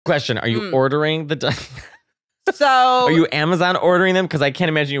Question: are you ordering the? So are you Amazon ordering them? Because I can't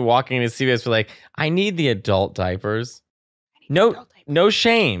imagine you walking into CVS for like, I need the adult diapers. No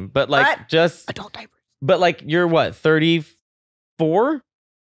shame, but like just adult diapers. But like you're what, 34?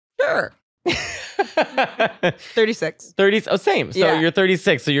 Sure. 36. 30. Oh, same. So you're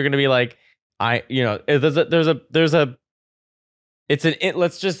 36. So you're gonna be like, let's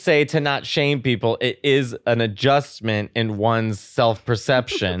just say, to not shame people, it is an adjustment in one's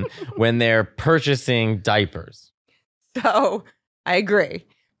self-perception when they're purchasing diapers. So I agree.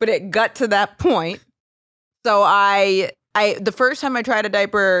 But it got to that point. So the first time I tried a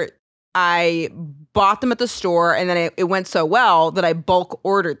diaper, I bought them at the store, and then it went so well that I bulk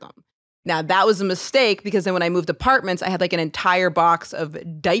ordered them. Now, that was a mistake, because then when I moved apartments, I had like an entire box of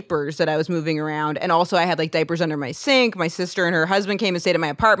diapers that I was moving around. And also I had like diapers under my sink. My sister and her husband came and stayed at my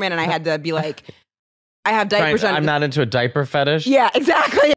apartment, and I had to be like, I have diapers under. I'm not into a diaper fetish. Yeah, exactly.